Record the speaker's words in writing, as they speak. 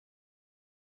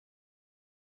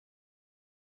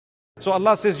So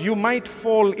Allah says, you might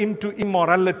fall into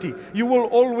immorality. You will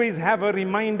always have a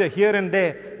reminder here and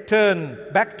there. Turn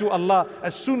back to Allah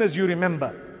as soon as you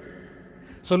remember.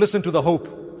 So listen to the hope.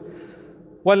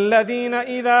 وَالَّذِينَ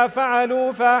إِذَا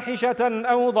فَعَلُوا فَاحِشَةً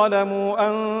أَوْ ظَلَمُوا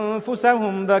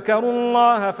أَنفُسَهُمْ ذَكَرُوا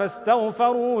اللَّهَ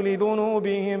فَاسْتَغْفَرُوا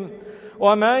لِذُنُوبِهِمْ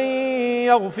وَمَنْ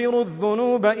يَغْفِرُ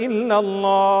الذُّنُوبَ إِلَّا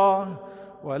اللَّهُ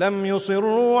وَلَمْ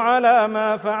يُصِرُّوا عَلَى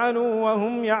مَا فَعَلُوا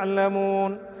وَهُمْ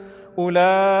يَعْلَمُونَ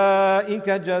أُولَئِكَ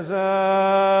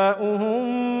جَزَاؤُهُمْ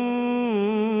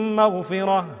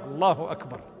مَغْفِرَةٌ. Allahu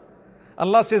Akbar.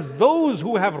 Allah says, those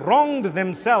who have wronged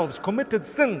themselves, committed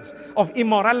sins of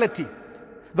immorality,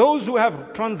 those who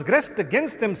have transgressed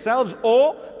against themselves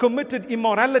or committed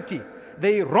immorality,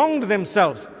 they wronged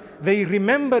themselves. They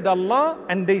remembered Allah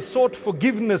and they sought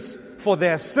forgiveness for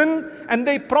their sin and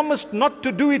they promised not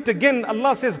to do it again.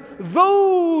 Allah says,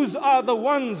 those are the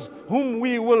ones whom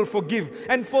we will forgive,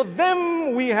 and for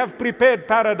them we have prepared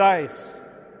paradise.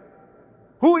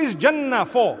 Who is Jannah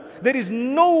for? There is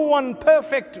no one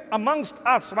perfect amongst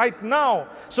us right now.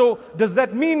 So does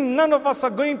that mean none of us are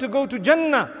going to go to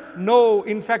Jannah? No,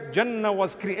 in fact, Jannah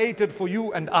was created for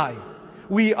you and I.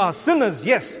 We are sinners,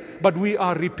 yes, but we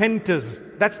are repenters.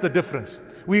 That's the difference.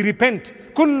 We repent.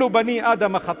 كُلُّ بَنِي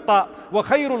آدَمَ خَطَّاء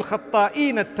وَخَيْرُ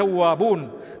الْخَطَّائِينَ التَّوَّابُونَ.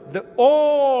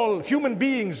 All human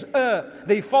beings err,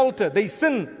 they falter, they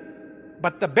sin.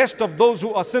 But the best of those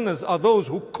who are sinners are those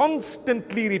who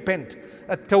constantly repent.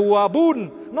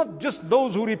 At-tawwabun, not just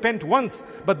those who repent once,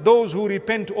 but those who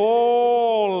repent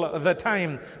all the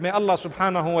time. May Allah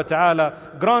subhanahu wa ta'ala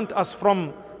grant us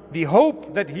from the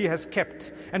hope that He has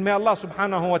kept. And may Allah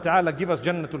subhanahu wa ta'ala give us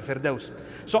Jannatul Firdaus.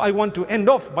 So I want to end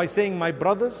off by saying, my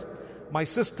brothers, my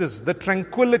sisters, the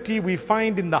tranquility we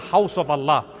find in the house of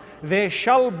Allah, there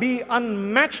shall be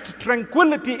unmatched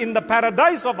tranquility in the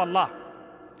paradise of Allah.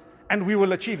 And we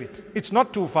will achieve it. It's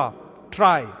not too far.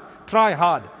 Try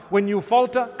hard. When you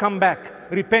falter, come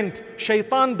back, repent.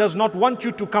 Shaitan does not want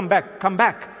you to come back. Come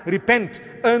back, repent,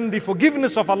 earn the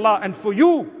forgiveness of Allah, and for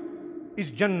you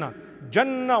is Jannah.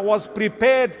 Jannah was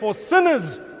prepared for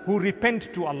sinners who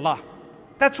repent to Allah.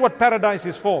 That's what paradise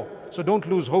is for. So don't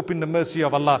lose hope in the mercy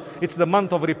of Allah. It's the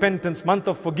month of repentance, month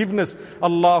of forgiveness.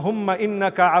 Allahumma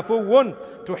innaka afuwun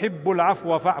tuhibbul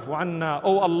afwa fa'fu anna.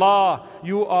 Oh Allah,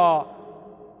 you are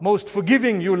most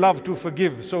forgiving, you love to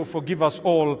forgive, so forgive us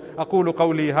all. أقول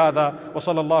قولي هذا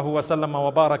وصلى الله وسلم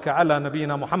وبارك على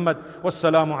نبينا محمد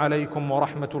والسلام عليكم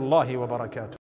ورحمة الله وبركاته.